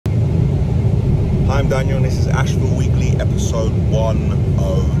I'm Daniel and this is Ashville Weekly, episode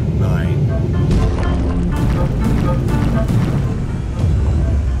 109.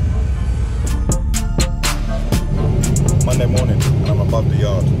 Monday morning and I'm above the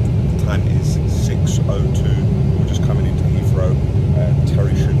yard. The time is 6:02. We're just coming into Heathrow and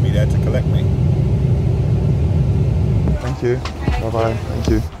Terry should be there to collect me. Thank you. Bye-bye. Thank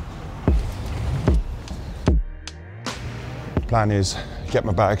you. Plan is get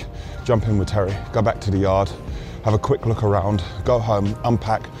my bag, jump in with Terry, go back to the yard, have a quick look around, go home,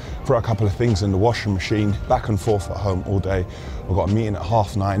 unpack, throw a couple of things in the washing machine, back and forth at home all day. I've got a meeting at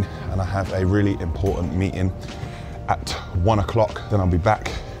 9:30 and I have a really important meeting at 1 o'clock. Then I'll be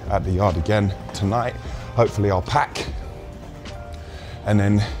back at the yard again tonight. Hopefully I'll pack and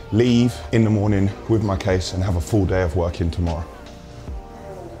then leave in the morning with my case and have a full day of working tomorrow.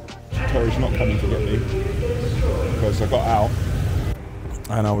 Terry's not coming to get me because I got out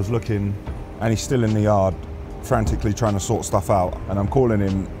and I was looking and he's still in the yard frantically trying to sort stuff out, and I'm calling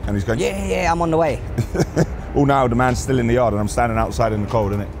him and he's going, yeah, I'm on the way. Well, now the man's still in the yard and I'm standing outside in the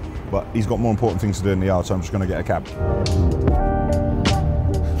cold, innit? But he's got more important things to do in the yard, so I'm just going to get a cab.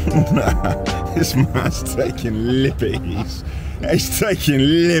 This man's taking liberties. He's taking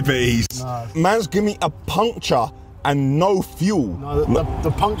liberties. No. Man's giving me a puncture and no fuel. No,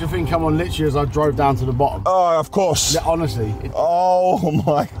 the puncture thing came on literally as I drove down to the bottom. Oh, of course. Yeah, honestly. Oh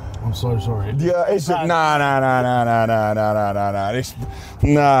my. I'm so sorry. Yeah, it's nah. It's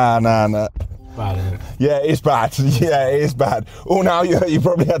nah. Bad, isn't it? Yeah, it's bad. Yeah, it is bad. Oh, now you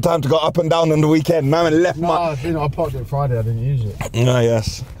probably had time to go up and down on the weekend. Man, left my... No, I parked it Friday, I didn't use it. Oh,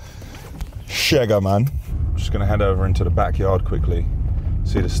 yes. Shagger, man. I'm just going to head over into the backyard quickly,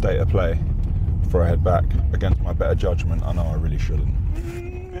 see the state of play before I head back. Against my better judgment, I know I really shouldn't.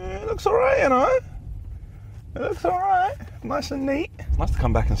 It looks all right, you know? It looks all right. Nice and neat. Nice to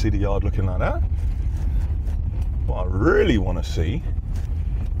come back and see the yard looking like that. What I really want to see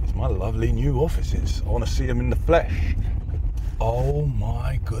is my lovely new offices. I want to see them in the flesh. Oh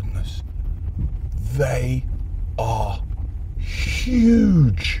my goodness. They are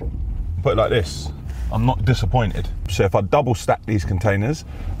huge. Put it like this, I'm not disappointed. So if I double stack these containers,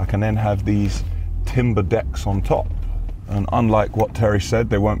 I can then have these timber decks on top. And unlike what Terry said,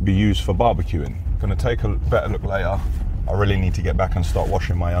 they won't be used for barbecuing. Gonna take a better look later. I really need to get back and start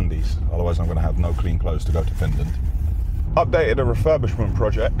washing my undies. Otherwise I'm gonna have no clean clothes to go to Finland. Updated a refurbishment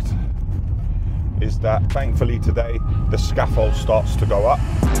project is that thankfully today the scaffold starts to go up.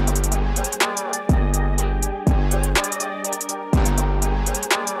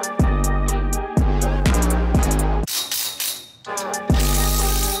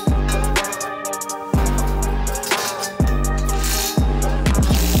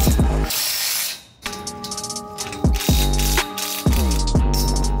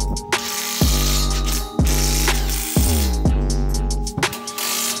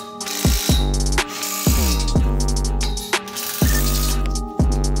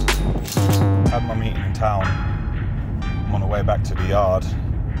 I'm on the way back to the yard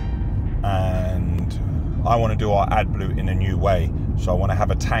and I want to do our AdBlue in a new way. So I want to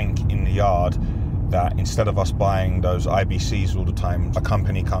have a tank in the yard that instead of us buying those IBCs all the time, a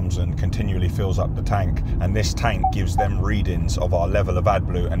company comes and continually fills up the tank, and this tank gives them readings of our level of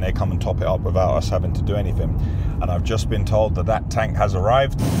AdBlue and they come and top it up without us having to do anything. And I've just been told that that tank has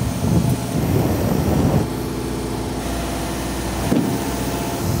arrived.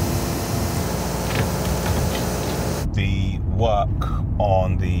 The work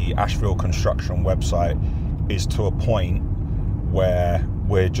on the Ashville construction website is to a point where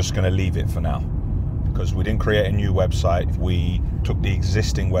we're just going to leave it for now, because we didn't create a new website. We took the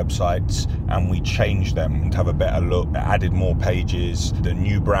existing websites and we changed them to have a better look, added more pages, the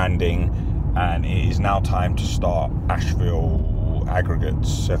new branding, and it is now time to start Ashville aggregates.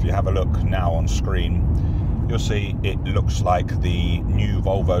 So if you have a look now on screen, you'll see it looks like the new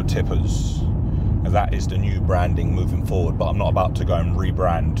Volvo tippers. That is the new branding moving forward, but I'm not about to go and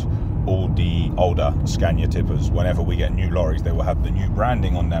rebrand all the older Scania tippers. Whenever we get new lorries, they will have the new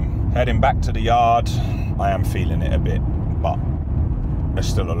branding on them. Heading back to the yard, I am feeling it a bit, but there's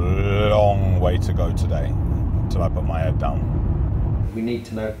still a long way to go today until I put my head down. We need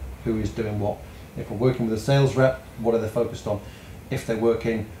to know who is doing what. If we're working with a sales rep, what are they focused on? If they're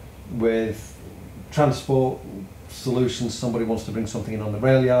working with transport solutions, somebody wants to bring something in on the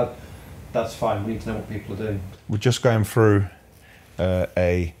rail yard, that's fine. We need to know what people are doing. We're just going through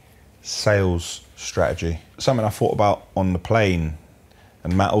a sales strategy. Something I thought about on the plane,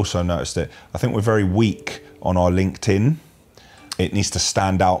 and Matt also noticed it. I think we're very weak on our LinkedIn. it needs to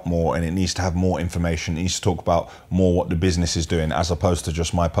stand out more, and it needs to have more information. It needs to talk about more what the business is doing, as opposed to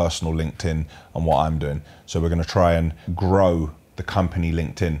just my personal LinkedIn and what I'm doing. So we're going to try and grow the company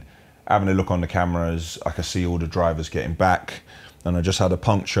LinkedIn. Having a look on the cameras, I can see all the drivers getting back, and I just had a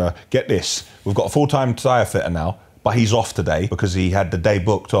puncture. Get this, we've got a full-time tyre fitter now, but he's off today because he had the day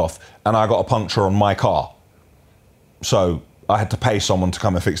booked off, and I got a puncture on my car. So I had to pay someone to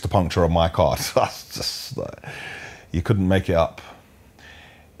come and fix the puncture on my car. That's just, you couldn't make it up.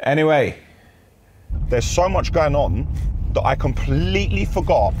 Anyway, there's so much going on that I completely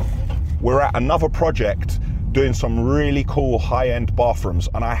forgot we're at another project doing some really cool high-end bathrooms,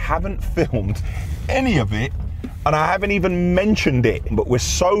 and I haven't filmed any of it, and I haven't even mentioned it, but we're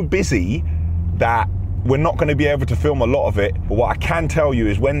so busy that we're not going to be able to film a lot of it. But what I can tell you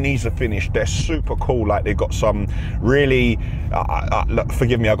is when these are finished, they're super cool. Like, they've got some really,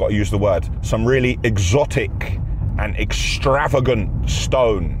 forgive me, I got to use the word, some really exotic and extravagant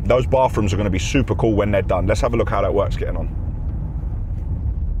stone. Those bathrooms are going to be super cool when they're done. Let's have a look how that work's getting on.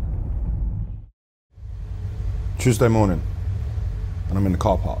 Tuesday morning, and I'm in the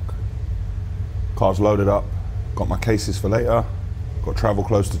car park. Car's loaded up, got my cases for later, got travel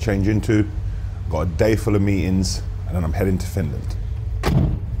clothes to change into, got a day full of meetings, and then I'm heading to Finland.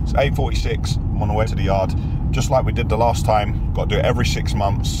 It's 8:46, I'm on the way to the yard. Just like we did the last time, got to do it every 6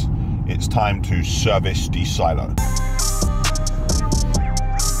 months. It's time to service the silo.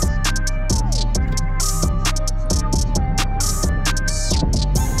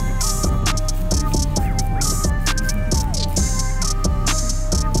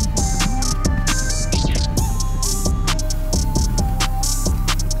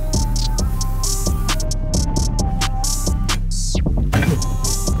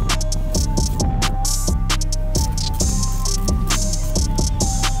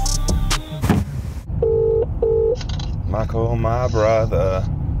 Michael, my brother,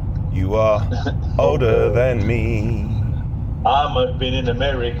 you are older than me. I've been in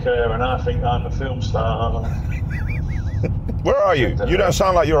America and I think I'm a film star. Where are you? You don't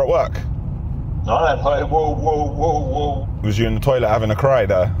sound like you're at work. Whoa. Was you in the toilet having a cry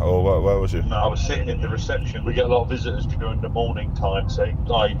there? Or where was you? No, I was sitting in the reception. We get a lot of visitors during the morning time, so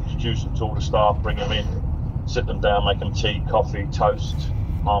I introduce them to all the staff, bring them in, sit them down, make them tea, coffee, toast,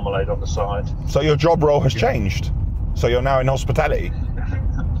 marmalade on the side. So your job role has changed? So you're now in hospitality?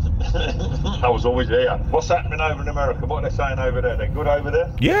 I was always there. What's happening over in America? What are they saying over there? They're good over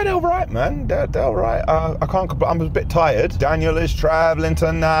there? Yeah, they're all right, man. They're all right. I'm a bit tired. Daniel is traveling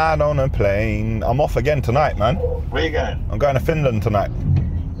tonight on a plane. I'm off again tonight, man. Where are you going? I'm going to Finland tonight.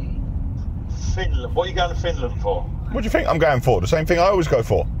 Finland? What are you going to Finland for? What do you think I'm going for? The same thing I always go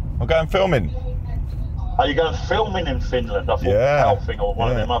for. I'm going filming. Are you going filming in Finland? I thought Alfing or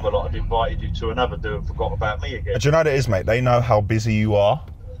one of them other lot had invited you to another do and forgot about me again. Do you know what it is, mate? They know how busy you are.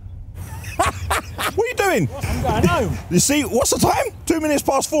 What are you doing? I'm going home. You see, what's the time? 2 minutes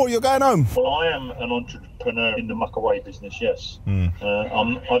past 4, you're going home. Well, I am an entrepreneur in the muck-away business, yes.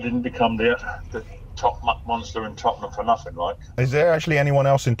 I didn't become the top muck monster in Tottenham for nothing, like. Is there actually anyone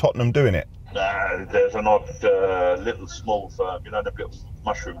else in Tottenham doing it? There's an odd little small firm, you know, the little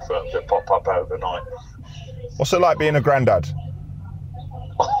mushroom firms that pop up overnight. What's it like being a granddad?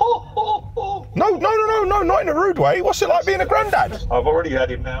 No, not in a rude way. What's it like being a granddad? I've already had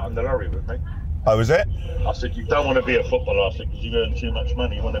him out on the lorry with me. Oh, is it? I said, you don't want to be a footballer, I said, because you earn too much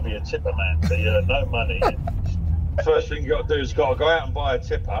money. You want to be a tipper man, so you earn no money. First thing you got to do is got to go out and buy a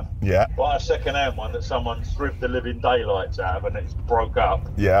tipper. Yeah. Buy a second-hand one that someone's ripped the living daylights out of and it's broke up.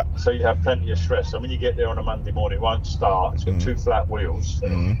 Yeah. So you have plenty of stress. So when you get there on a Monday morning, it won't start. It's got 2 flat wheels.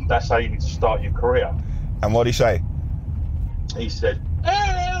 That's how you need to start your career. And what did he say? He said,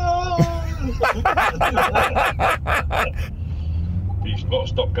 you've got to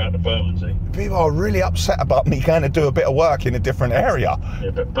stop going to Bermondsey. People are really upset about me going to do a bit of work in a different area.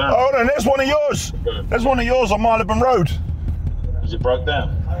 Yeah, but Hold on, there's one of yours. There's one of yours on Marylebone Road. Is it broke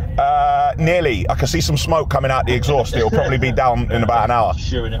down? Nearly. I can see some smoke coming out the exhaust. It'll probably be down in about an hour.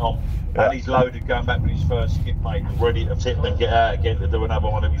 Shoeing it on. Yeah. And he's loaded, going back with his first skip, mate, ready to tip and get out again to do another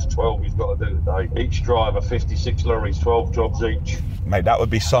one of his 12 he's got to do today. Each driver, 56 lorries, 12 jobs each. Mate, that would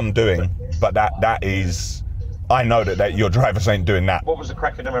be some doing, but that is... I know that your drivers ain't doing that. What was the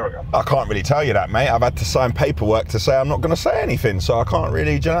crack in America? I can't really tell you that, mate. I've had to sign paperwork to say I'm not going to say anything, so I can't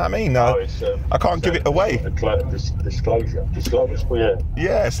really, do you know what I mean? No, I can't give it away. Disclosure, yeah.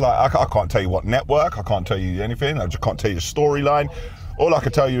 Yeah, it's like, I can't tell you what network, I can't tell you anything, I just can't tell you the storyline. All I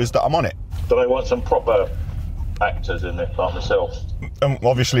can tell you is that I'm on it. Do they want some proper actors in it, like myself?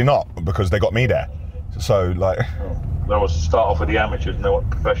 Obviously not, because they got me there. So, like... They always start off with the amateurs and they want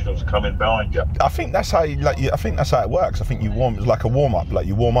professionals to come in behind you. I think that's how I think that's how it works. I think you warm, it's like a warm up. Like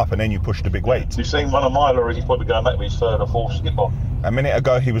you warm up and then you push the big weights. You've seen one of my lorries, he's probably going back with his third or fourth skip on. A minute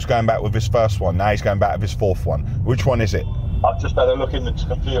ago he was going back with his first one. Now he's going back with his fourth one. Which one is it? I've just had a look in the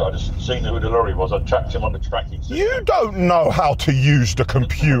computer. I just seen who the lorry was. I tracked him on the tracking system. You don't know how to use the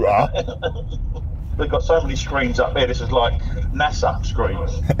computer. They've got so many screens up here. This is like NASA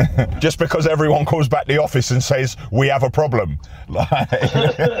screens. Just because everyone calls back the office and says we have a problem. Like... I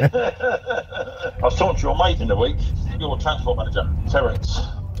was talking to your mate in the week, your transport manager, Terence.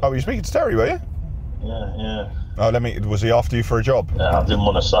 Oh, were you speaking to Terry, were you? Yeah. Oh, was he after you for a job? Yeah, I didn't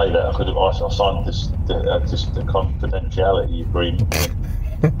want to say that. I signed the confidentiality agreement.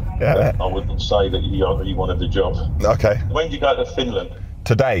 Yeah. I wouldn't say that you wanted the job. Okay. When did you go to Finland?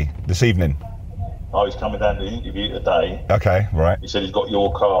 Today, this evening. Oh, he's coming down to the interview today. Okay, right. He said he's got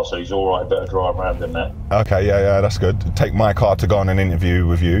your car, so he's all right. Better drive around in that. Okay, yeah, that's good. Take my car to go on an interview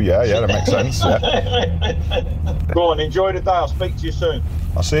with you. Yeah, that makes sense. Yeah. Go on, enjoy the day. I'll speak to you soon.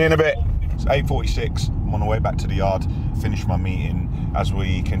 I'll see you in a bit. It's 8:46. I'm on the way back to the yard. Finish my meeting. As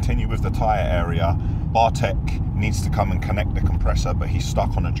we continue with the tyre area, Bartek needs to come and connect the compressor, but he's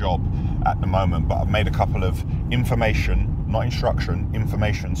stuck on a job at the moment. But I've made a couple of information, not instruction,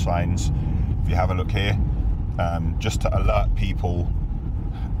 information signs. If you have a look here, just to alert people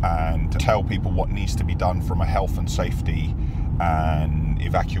and to tell people what needs to be done from a health and safety and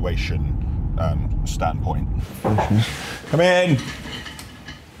evacuation standpoint. Come in.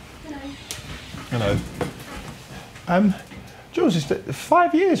 Hello. Jules, it's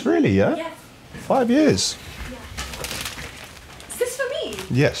 5 years, really, yeah? Yeah. 5 years. Yeah. Is this for me?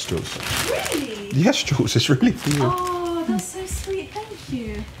 Yes, Jules. Really? Yes, Jules, it's really for you. Oh, that's so sweet. Thank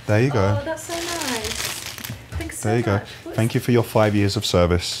you. There you go. Oh, that's so nice. Thanks so There you go. much. Thank you for your 5 years of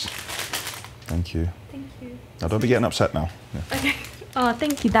service. Thank you. Thank you. Now, don't be getting upset now. Yeah. Okay. Oh,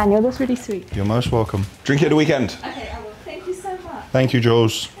 thank you, Daniel. That's really sweet. You're most welcome. Drink it at the weekend. Okay, I will. Thank you so much. Thank you,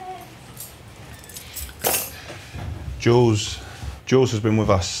 Jules. Jules has been with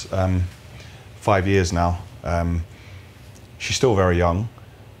us 5 years now. She's still very young,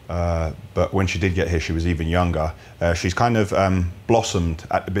 but when she did get here, she was even younger. She's kind of blossomed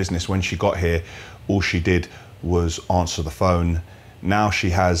at the business. When she got here, all she did was answer the phone. Now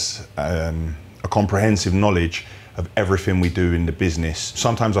she has a comprehensive knowledge of everything we do in the business.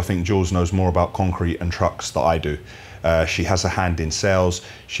 Sometimes I think Jules knows more about concrete and trucks than I do. She has a hand in sales,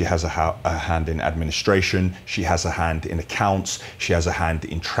 she has a hand in administration, she has a hand in accounts, she has a hand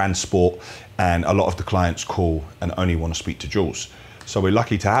in transport, and a lot of the clients call and only want to speak to Jules. So we're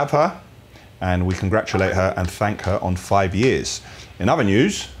lucky to have her, and we congratulate her and thank her on 5 years. In other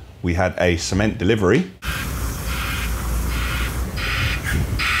news, we had a cement delivery.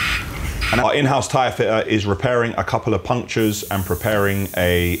 And our in-house tyre fitter is repairing a couple of punctures and preparing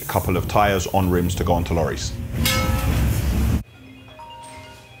a couple of tyres on rims to go onto lorries.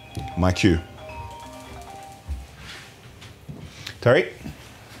 My cue. Terry?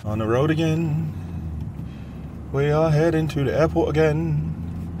 On the road again. We are heading to the airport again.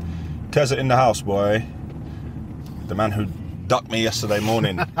 Tezza in the house, boy. The man who ducked me yesterday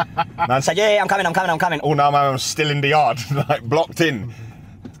morning. Man said, yeah, I'm coming. Oh, no, man, I'm still in the yard, like blocked in.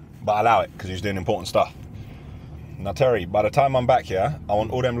 But I allow it, because he's doing important stuff. Now, Terry, by the time I'm back here, I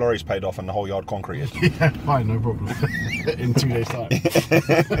want all them lorries paid off and the whole yard concreted. Yeah, fine, no problem. In 2 days' time.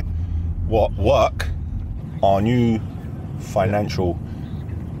 What work? Our new financial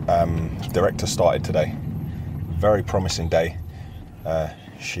director started today. Very promising day.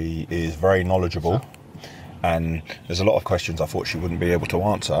 She is very knowledgeable, and there's a lot of questions I thought she wouldn't be able to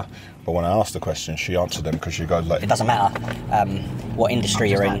answer, but when I asked the questions, she answered them, because she goes like... It doesn't matter what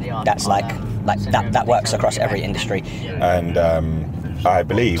industry you're in, that's like that works across every industry. And I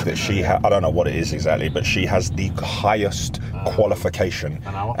believe that she I don't know what it is exactly, but she has the highest qualification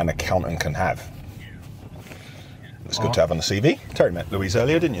an accountant can have. It's good to have on the CV. Terry met Louise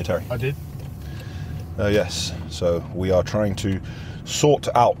earlier, didn't you, Terry? I did. Yes, so we are trying to sort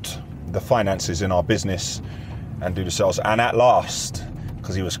out the finances in our business and do the sales, and at last,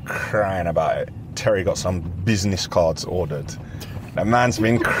 because he was crying about it, Terry got some business cards ordered. That man's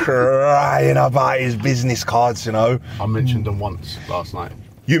been crying about his business cards, you know. I mentioned them once last night.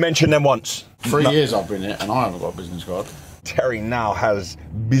 You mentioned them once. 3 years I've been here and I haven't got a business card. Terry now has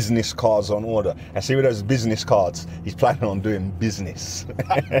business cards on order. And see with those business cards, he's planning on doing business.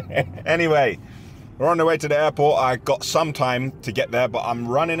 Anyway, we're on the way to the airport. I got some time to get there, but I'm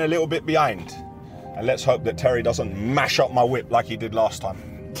running a little bit behind. And let's hope that Terry doesn't mash up my whip like he did last time.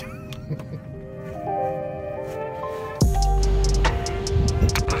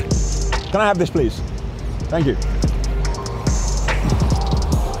 Can I have this, please? Thank you.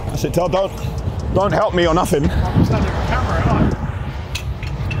 That's it, Tel. Don't help me or nothing. I'm standing with camera,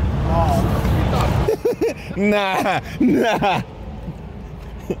 Nah. Nah.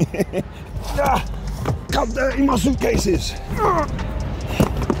 Come dirty my suitcases.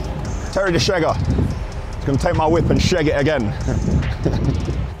 Terry the Shegger. He's going to take my whip and sheg it again.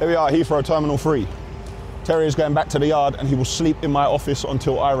 Here we are, Heathrow Terminal 3. Terry is going back to the yard and he will sleep in my office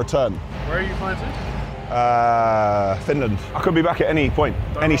until I return. Where are you flying to? Finland. I could be back at any point,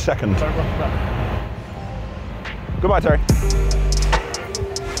 any second. Don't rush back. Goodbye, Terry.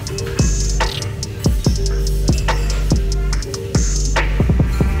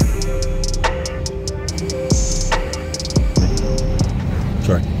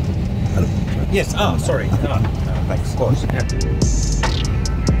 Sorry. Hello. Yes. Oh, sorry. Thanks. Of course. Yeah.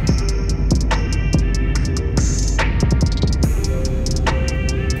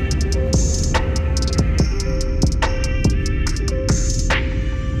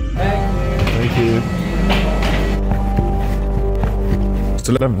 Thank you.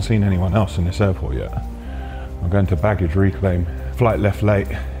 Still haven't seen anyone else in this airport yet. I'm going to baggage reclaim. Flight left late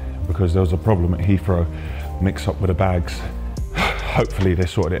because there was a problem at Heathrow, mix up with the bags. Hopefully they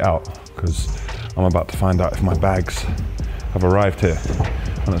sorted it out because I'm about to find out if my bags have arrived here.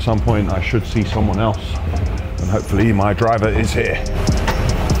 And at some point I should see someone else and hopefully my driver is here.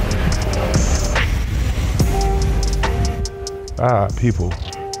 Ah, people.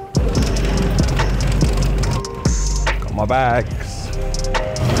 Got my bags.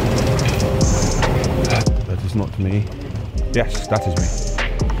 That is not me. Yes, that is me.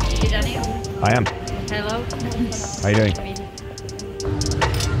 Hey Daniel. I am. Hello. How you doing?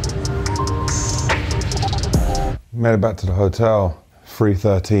 Made it back to the hotel,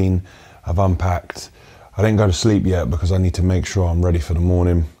 3:13. I've unpacked. I didn't go to sleep yet because I need to make sure I'm ready for the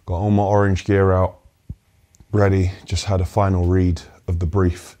morning. Got all my orange gear out, ready. Just had a final read of the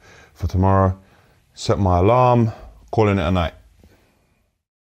brief for tomorrow. Set my alarm, calling it a night.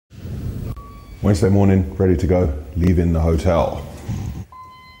 Wednesday morning, ready to go, leaving the hotel.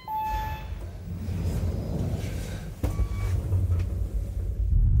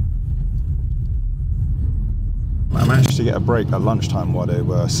 I managed to get a break at lunchtime while they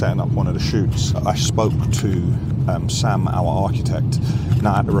were setting up one of the shoots. I spoke to Sam, our architect.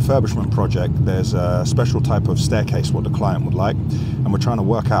 Now at the refurbishment project, there's a special type of staircase what the client would like, and we're trying to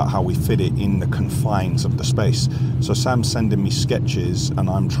work out how we fit it in the confines of the space. So Sam's sending me sketches and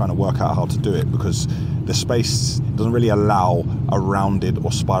I'm trying to work out how to do it because the space doesn't really allow a rounded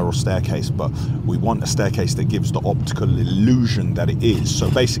or spiral staircase, but we want a staircase that gives the optical illusion that it is. So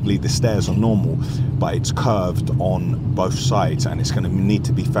basically the stairs are normal, but it's curved on both sides and it's going to need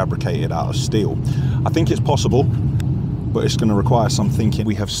to be fabricated out of steel. I think it's possible, but it's going to require some thinking.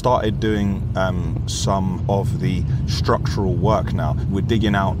 We have started doing some of the structural work now. We're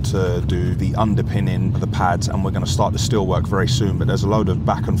digging out to do the underpinning, the pads, and we're going to start the steel work very soon, but there's a load of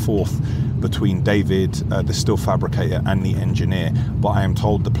back and forth between David, the steel fabricator, and the engineer, but I am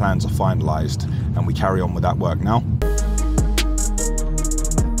told the plans are finalized and we carry on with that work now.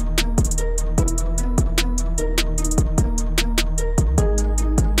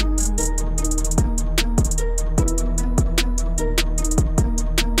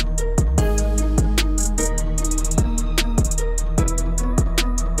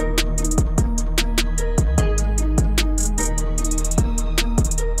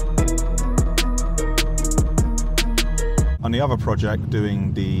 On the other project,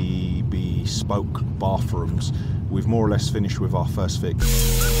 doing the bespoke bathrooms, we've more or less finished with our first fix.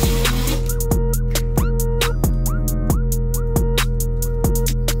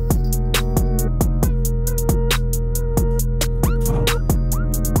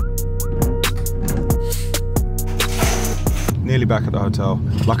 Nearly back at the hotel.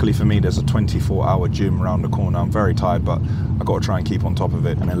 Luckily for me, there's a 24-hour gym around the corner. I'm very tired, but I've got to try and keep on top of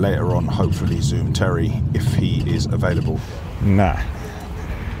it. And then later on, hopefully Zoom Terry if he is available. Nah,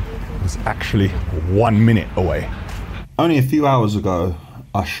 it's actually 1 minute away. Only a few hours ago,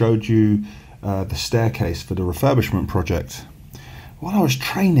 I showed you the staircase for the refurbishment project. While I was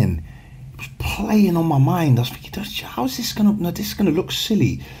training, it was playing on my mind. I was thinking, how is this gonna? No, this is gonna look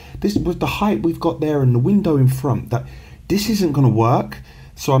silly. This with the height we've got there and the window in front. That this isn't gonna work.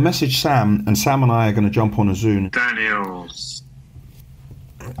 So I messaged Sam, and Sam and I are gonna jump on a Zoom. Daniels.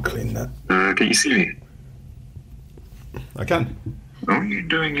 Clean that. Can you see me? I can. What are you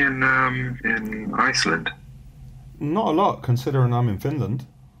doing in Iceland? Not a lot, considering I'm in Finland.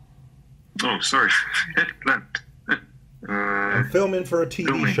 Oh, sorry, Finland. I'm filming for a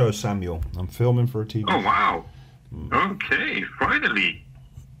TV show, Samuel. I'm filming for a TV show. Oh, wow. Okay, finally.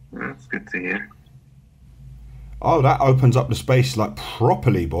 That's good to hear. Oh, that opens up the space like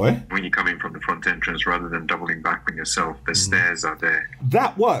properly, boy. When you come in from the front entrance, rather than doubling back on yourself, the stairs are there.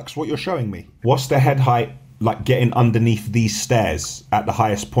 That works, what you're showing me. What's the head height like getting underneath these stairs at the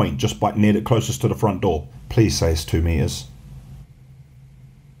highest point, just by near the closest to the front door? Please say it's 2 meters.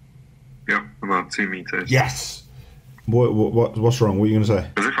 Yep, about 2 meters. Yes. What's wrong? What are you going to say?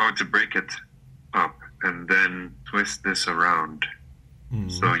 As if I were to break it up and then twist this around.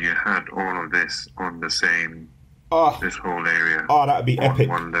 So you had all of this on the same, this whole area. Oh, that'd be epic.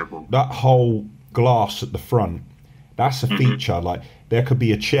 One level. That whole glass at the front, that's a feature. Like, there could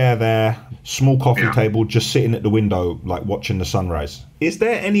be a chair there, small coffee table, just sitting at the window, like watching the sunrise. Is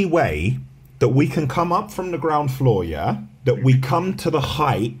there any way that we can come up from the ground floor, that we come to the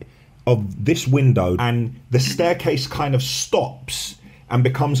height of this window and the staircase kind of stops and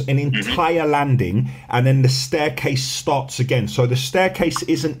becomes an entire landing, and then the staircase starts again. So the staircase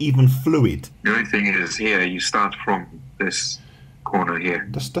isn't even fluid. The only thing is here, you start from this corner here.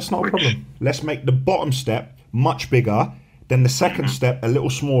 That's not a problem. Let's make the bottom step much bigger, then the second step a little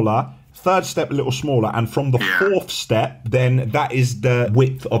smaller, third step a little smaller, and from the fourth step, then that is the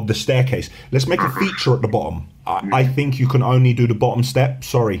width of the staircase. Let's make a feature at the bottom. I think you can only do the bottom step.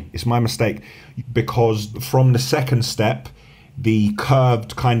 Sorry, it's my mistake. Because from the second step, the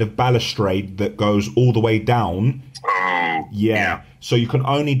curved kind of balustrade that goes all the way down. Oh, yeah. So you can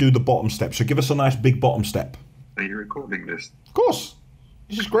only do the bottom step. So give us a nice big bottom step. Are you recording this? Of course.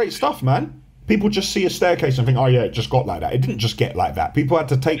 This is great stuff, man. People just see a staircase and think, oh yeah, it just got like that. It didn't just get like that. People had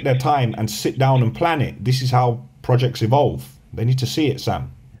to take their time and sit down and plan it. This is how projects evolve. They need to see it,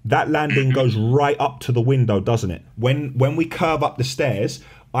 Sam. That landing goes right up to the window, doesn't it? When we curve up the stairs,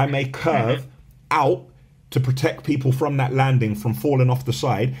 I may curve out to protect people from that landing from falling off the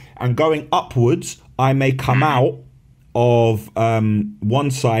side, and going upwards, I may come out of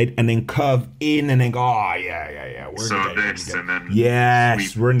one side and then curve in and then go, oh yeah, we're so in the game. this and then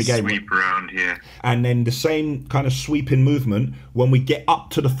yes, we're in the game. Sweep around here. And then the same kind of sweeping movement when we get up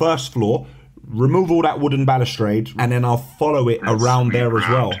to the first floor, remove all that wooden balustrade, and then I'll follow it around there as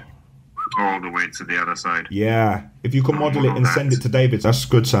well. All the way to the other side. Yeah. If you can model it and send it to David, that's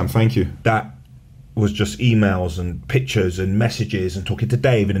good, Sam. Thank you. That was just emails and pictures and messages and talking to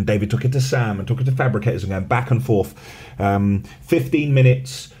David, and David talking to Sam and talking to fabricators and going back and forth. 15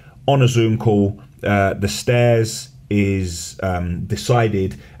 minutes on a Zoom call. The stairs is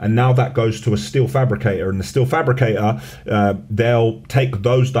decided, and now that goes to a steel fabricator, and the steel fabricator, they'll take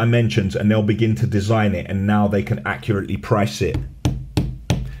those dimensions and they'll begin to design it, and now they can accurately price it.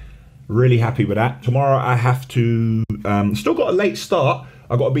 Really happy with that. Tomorrow I have to, still got a late start.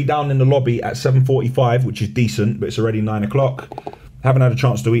 I've got to be down in the lobby at 7:45, which is decent, but it's already 9 o'clock. Haven't had a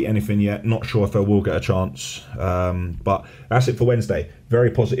chance to eat anything yet. Not sure if I will get a chance. But that's it for Wednesday.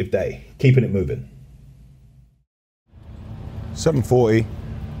 Very positive day. Keeping it moving. 7:40.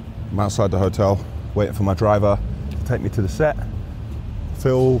 I'm outside the hotel, waiting for my driver to take me to the set.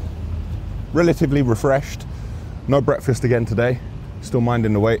 Feel relatively refreshed. No breakfast again today. Still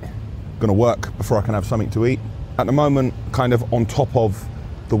minding the weight. Gonna work before I can have something to eat. At the moment, kind of on top of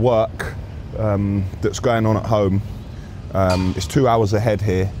the work that's going on at home. It's 2 hours ahead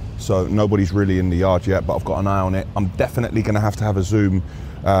here, so nobody's really in the yard yet, but I've got an eye on it. I'm definitely going to have a Zoom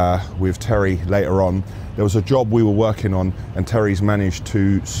with Terry later on. There was a job we were working on and Terry's managed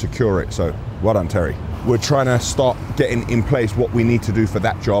to secure it, so well done, Terry. We're trying to start getting in place what we need to do for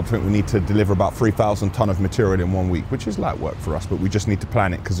that job. I think we need to deliver about 3,000 tonne of material in 1 week, which is light work for us, but we just need to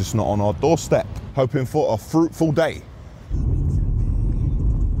plan it because it's not on our doorstep. Hoping for a fruitful day.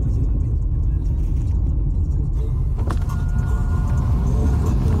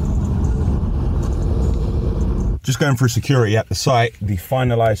 Just going through security at the site. The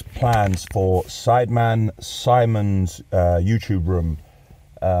finalised plans for Sideman Simon's YouTube room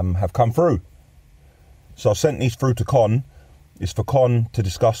have come through. So I've sent these through to Con. It's for Con to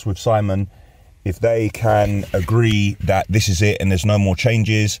discuss with Simon. If they can agree that this is it and there's no more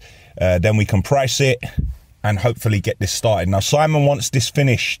changes, then we can price it and hopefully get this started. Now Simon wants this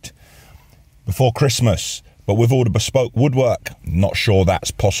finished before Christmas, but with all the bespoke woodwork, not sure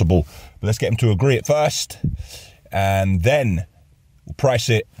that's possible. But let's get him to agree it first, and then we'll price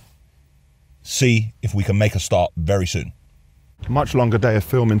it, see if we can make a start very soon. Much longer day of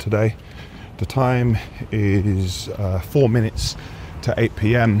filming today. The time is 4 minutes to 8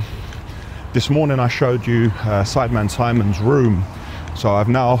 p.m. This morning I showed you Sideman Simon's room. So I've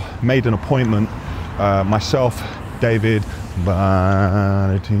now made an appointment, myself, David,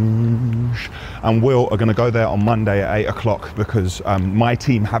 and Will are going to go there on Monday at 8 o'clock because my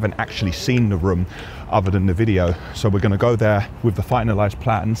team haven't actually seen the room other than the video. So we're going to go there with the finalised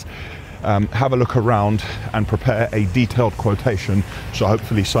plans have a look around and prepare a detailed quotation, so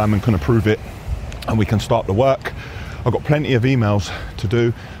hopefully Simon can approve it and we can start the work. I've got plenty of emails to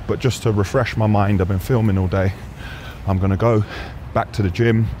do, but just to refresh my mind, I've been filming all day. I'm gonna go back to the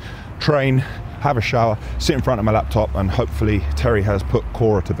gym, train, have a shower, sit in front of my laptop, and hopefully Terry has put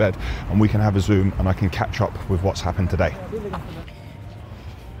Cora to bed and we can have a Zoom and I can catch up with what's happened today.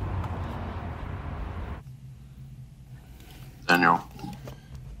 Daniel.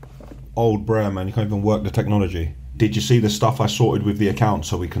 Old bro, man, you can't even work the technology. Did you see the stuff I sorted with the account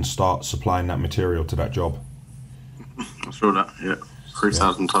so we can start supplying that material to that job? I saw that, yeah.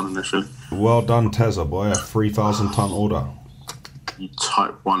 3,000 ton initially. Well done, Tezza, boy, a 3,000 ton order.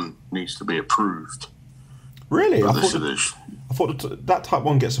 Type 1 needs to be approved. Really? I thought that Type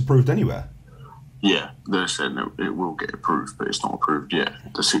 1 gets approved anywhere. Yeah, they're saying that it will get approved, but it's not approved yet.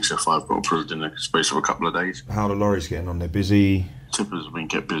 The 605 got approved in the space of a couple of days. How are the lorries getting on? They're busy? Tippers have been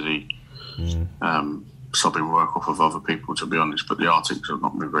kept busy. Subbing work off of other people, to be honest, but the Arctics have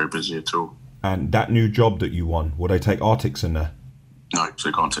not been very busy at all. And that new job that you won, will they take Arctics in there? No, so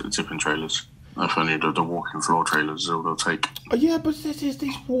they can't take the tipping trailers. If only the walking floor trailers is all they'll take. Oh yeah, but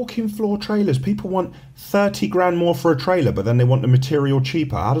these walking floor trailers, people want 30 grand more for a trailer, but then they want the material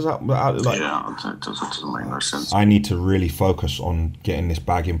cheaper. How does that, yeah, it doesn't make no sense. I need to really focus on getting this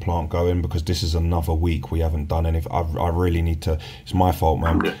bagging plant going, because this is another week we haven't done anything. I really need to, it's my fault,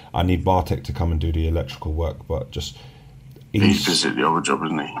 man. Yeah. I need Bartek to come and do the electrical work, but just... He's busy at the other job,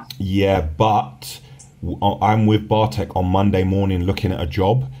 isn't he? Yeah, but I'm with Bartek on Monday morning looking at a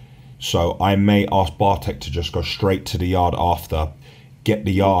job. So I may ask Bartek to just go straight to the yard after, get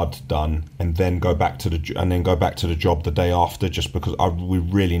the yard done, and then go back to the job the day after. Just because we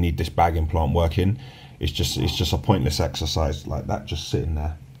really need this bagging plant working. It's just a pointless exercise like that, just sitting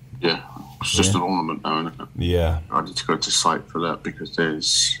there. Yeah, it's just an ornament now, isn't it? Yeah. I need to go to site for that because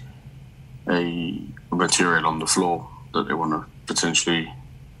there's a material on the floor that they want to potentially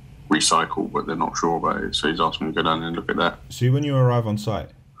recycle, but they're not sure about it. So he's asked me to go down and look at that. See, when you arrive on site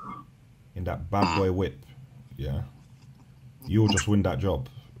in that bad boy whip, yeah, you'll just win that job.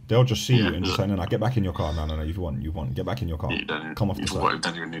 They'll just see you and just say, no, get back in your car. No, you've won. Get back in your car. Come off the side. You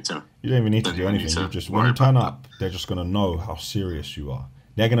don't even need to. You don't even need to do anything. When you turn up, they're just going to know how serious you are.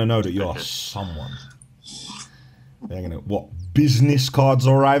 They're going to know that you are someone. They're going to, what, business cards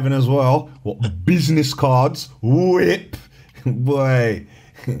arriving as well? What, business cards? Whip. Boy,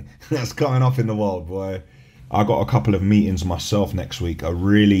 that's coming up in the world, boy. I got a couple of meetings myself next week. A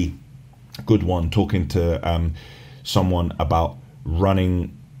really good one, talking to someone about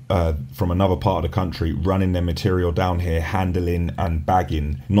running from another part of the country, running their material down here, handling and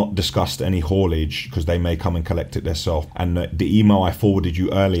bagging, not discussed any haulage because they may come and collect it themselves. And the email I forwarded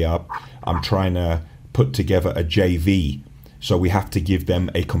you earlier, I'm trying to put together a JV, so we have to give them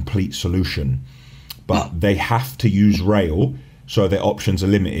a complete solution, but they have to use rail, so their options are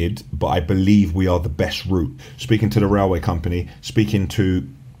limited, but I believe we are the best route. Speaking to the railway company, speaking to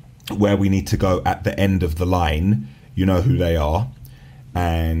where we need to go at the end of the line, you know who they are,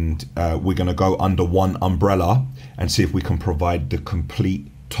 and we're going to go under one umbrella and see if we can provide the complete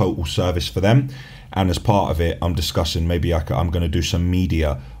total service for them. And as part of it, I'm discussing maybe I'm going to do some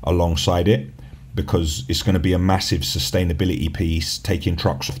media alongside it, because it's going to be a massive sustainability piece, taking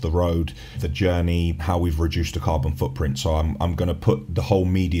trucks off the road, the journey, how we've reduced the carbon footprint. So I'm going to put the whole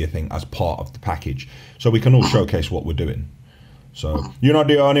media thing as part of the package, so we can all showcase what we're doing. So you're not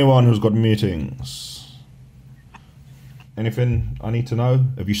the only one who's got meetings. Anything I need to know?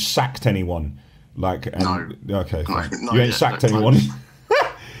 Have you sacked anyone? No. Okay, fine. No, you ain't sacked anyone.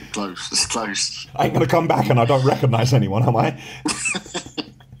 Close. It's close. I ain't going to come back and I don't recognise anyone, am I?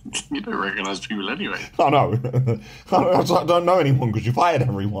 You don't recognise people anyway. I know. I don't know anyone because you fired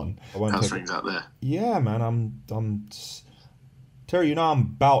everyone. How's things out there? Yeah, man. I'm Terry, you know I'm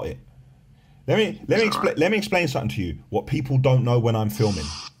about it. Let me explain something to you. What people don't know when I'm filming.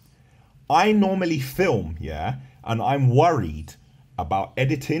 I normally film, yeah, and I'm worried about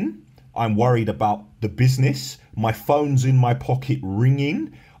editing. I'm worried about the business. My phone's in my pocket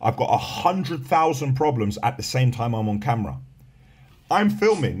ringing. I've got 100,000 problems at the same time I'm on camera. I'm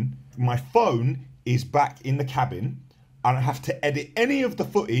filming, my phone is back in the cabin, I don't have to edit any of the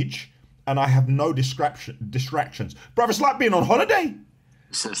footage, and I have no distractions. Bro, it's like being on holiday.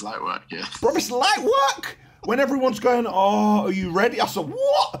 It says light work, yeah. Bro, it's light work. When everyone's going, oh, are you ready? I said,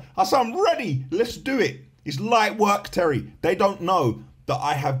 what? I said, I'm ready. Let's do it. It's light work, Terry. They don't know that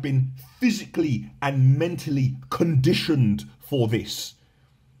I have been physically and mentally conditioned for this.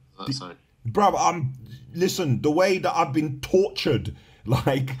 That's so. Bro, listen, the way that I've been tortured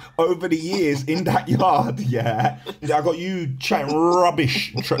Like, over the years in that yard, yeah, I got you chatting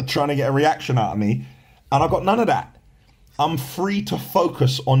rubbish, trying to get a reaction out of me, and I got none of that. I'm free to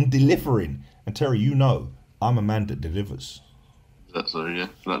focus on delivering. And Terry, you know, I'm a man that delivers. That's so, yeah,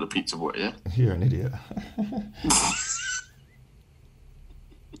 like the pizza boy, yeah? You're an idiot. I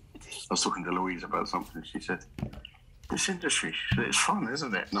was talking to Louise about something. She said, "This industry, she said, it's fun,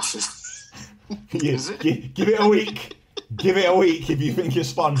 isn't it?" And I said, "Is it?" Give it a week. Give it a week if you think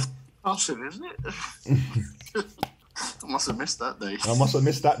it's fun. I said, "Isn't it?" I must have missed that day. I must have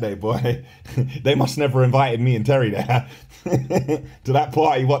missed that day, boy. They must never invited me and Terry there to that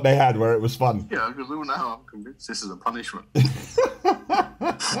party what they had where it was fun. Yeah, because now I'm convinced this is a punishment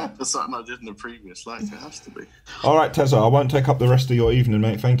for something I did in the previous life. It has to be. All right, Tezza, I won't take up the rest of your evening,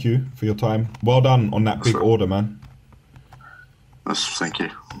 mate. Thank you for your time. Well done on that big order, man. Thank you.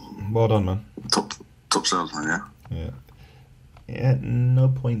 Well done, man. Top salesman, yeah? Yeah. Yeah, at no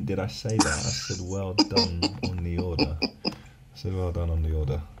point did I say that. I said well done on the order.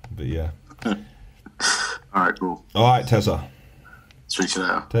 But yeah. Alright, cool. Alright, Tezza. Speak to you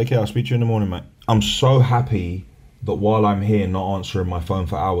later. Take care. I'll speak to you in the morning, mate. I'm so happy that while I'm here not answering my phone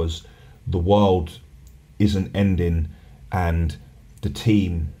for hours, the world isn't ending and the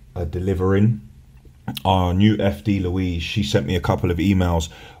team are delivering. Our new FD, Louise, she sent me a couple of emails,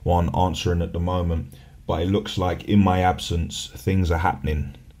 one answering at the moment. But it looks like in my absence, things are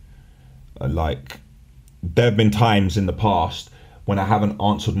happening. Like, there have been times in the past when I haven't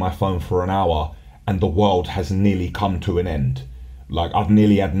answered my phone for an hour and the world has nearly come to an end. Like, I've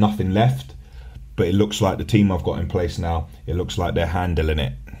nearly had nothing left, but it looks like the team I've got in place now, it looks like they're handling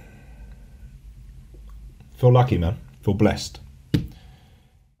it. Feel lucky, man. Feel blessed.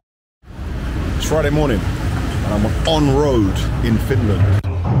 It's Friday morning and I'm on road in Finland.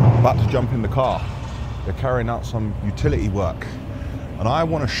 About to jump in the car. They're carrying out some utility work. And I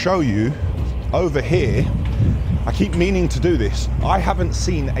want to show you over here, I keep meaning to do this. I haven't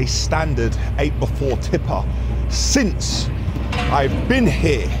seen a standard 8x4 tipper since I've been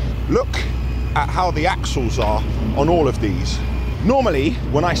here. Look at how the axles are on all of these. Normally,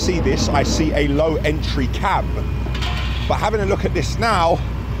 when I see this, I see a low entry cab. But having a look at this now,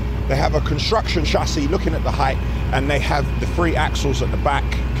 they have a construction chassis looking at the height and they have the 3 axles at the back.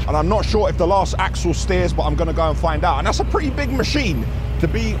 And I'm not sure if the last axle steers, but I'm gonna go and find out. And that's a pretty big machine to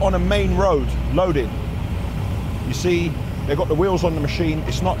be on a main road loading. You see, they've got the wheels on the machine,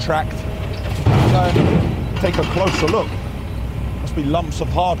 it's not tracked. So, take a closer look. Must be lumps of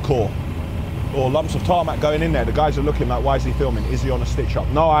hardcore or lumps of tarmac going in there. The guys are looking like, why is he filming? Is he on a stitch up?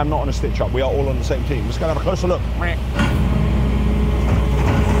 No, I'm not on a stitch up. We are all on the same team. Let's go have a closer look.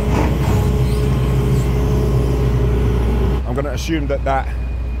 I'm gonna assume that that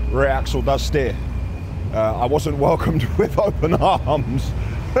rear axle does steer. I wasn't welcomed with open arms.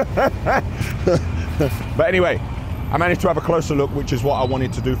 But anyway, I managed to have a closer look, which is what I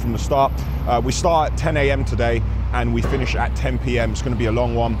wanted to do from the start. We start at 10 a.m. today and we finish at 10 p.m. It's gonna be a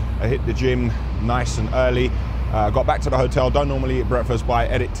long one. I hit the gym nice and early. Got back to the hotel, don't normally eat breakfast, but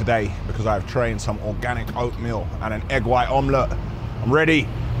I ate it today because I've trained some organic oatmeal and an egg white omelette. I'm ready.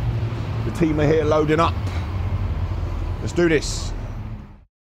 The team are here loading up. Let's do this.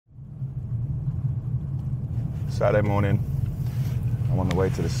 Saturday morning, I'm on the way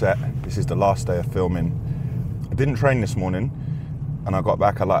to the set. This is the last day of filming. I didn't train this morning and I got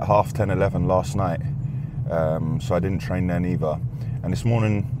back at like 10:30, 11 last night. So I didn't train then either. And this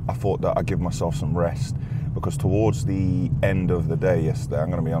morning I thought that I'd give myself some rest because towards the end of the day yesterday,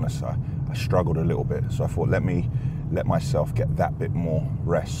 I'm gonna be honest, I struggled a little bit. So I thought, let myself get that bit more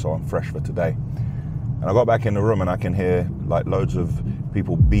rest so I'm fresh for today. And I got back in the room and I can hear like loads of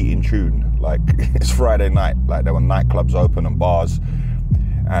people beating tune. Like it's Friday night, like there were nightclubs open and bars.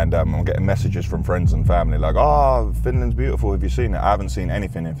 And I'm getting messages from friends and family like, oh, Finland's beautiful, have you seen it? I haven't seen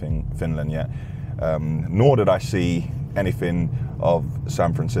anything in Finland yet. Nor did I see anything of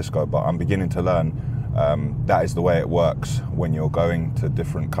San Francisco, but I'm beginning to learn that is the way it works when you're going to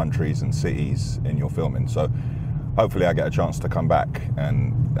different countries and cities in your filming. So hopefully I get a chance to come back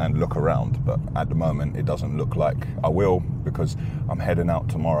and look around, but at the moment it doesn't look like I will because I'm heading out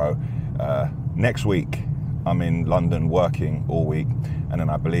tomorrow. Next week I'm in London working all week, and then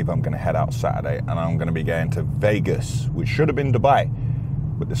I believe I'm going to head out Saturday and I'm going to be going to Vegas, which should have been Dubai,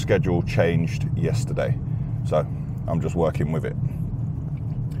 but the schedule changed yesterday. So I'm just working with it.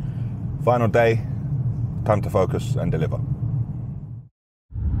 Final day, time to focus and deliver.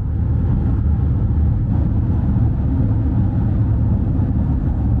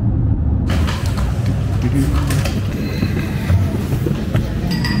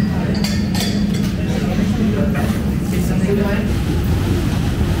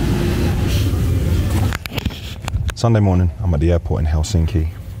 Sunday morning, I'm at the airport in Helsinki,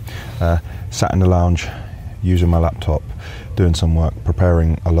 sat in the lounge, using my laptop, doing some work,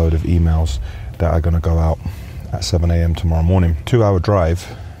 preparing a load of emails that are going to go out at 7 a.m. tomorrow morning. 2-hour drive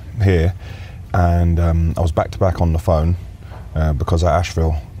here, and I was back to back on the phone because at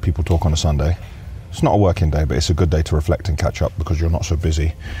Ashville, people talk on a Sunday. It's not a working day, but it's a good day to reflect and catch up because you're not so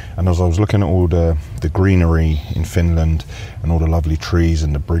busy. And as I was looking at all the greenery in Finland and all the lovely trees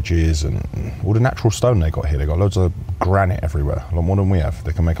and the bridges and all the natural stone they got here, they got loads of granite everywhere, a lot more than we have.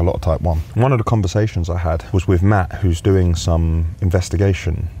 They can make a lot of type 1. One of the conversations I had was with Matt, who's doing some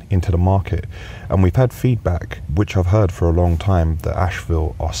investigation into the market. And we've had feedback, which I've heard for a long time, that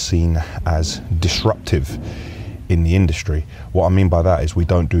Ashville are seen as disruptive in the industry. What I mean by that is we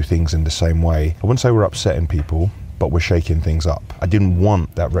don't do things in the same way. I wouldn't say we're upsetting people, but we're shaking things up. I didn't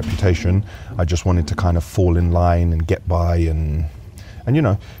want that reputation. I just wanted to kind of fall in line and get by and you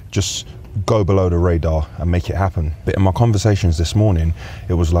know, just go below the radar and make it happen. But in my conversations this morning,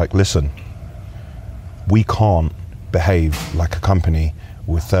 it was like, listen, we can't behave like a company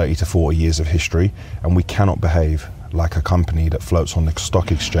with 30 to 40 years of history, and we cannot behave like a company that floats on the stock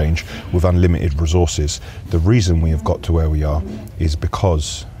exchange with unlimited resources. The reason we have got to where we are is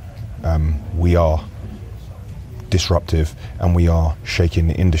because we are disruptive and we are shaking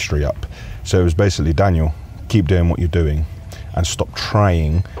the industry up. So it was basically, Daniel, keep doing what you're doing and stop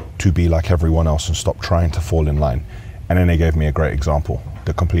trying to be like everyone else and stop trying to fall in line. And then they gave me a great example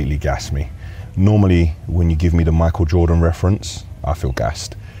that completely gassed me. Normally, when you give me the Michael Jordan reference, I feel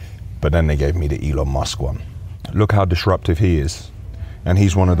gassed. But then they gave me the Elon Musk one. Look how disruptive he is. And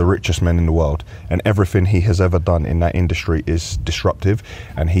he's one of the richest men in the world. And everything he has ever done in that industry is disruptive.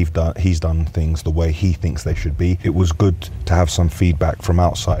 And he's done things the way he thinks they should be. It was good to have some feedback from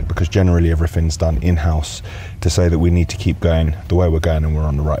outside, because generally everything's done in-house, to say that we need to keep going the way we're going and we're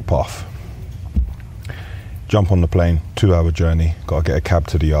on the right path. Jump on the plane, 2-hour journey, got to get a cab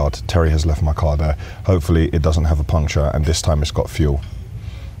to the yard. Terry has left my car there. Hopefully it doesn't have a puncture, and this time it's got fuel.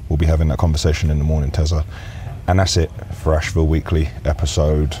 We'll be having that conversation in the morning, Tezza. And that's it for Ashville Weekly,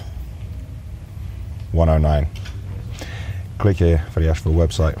 episode 109. Click here for the Ashville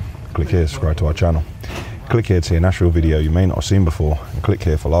website. Click here to subscribe to our channel. Click here to see an Ashville video you may not have seen before. And click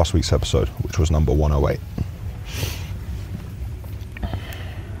here for last week's episode, which was number 108.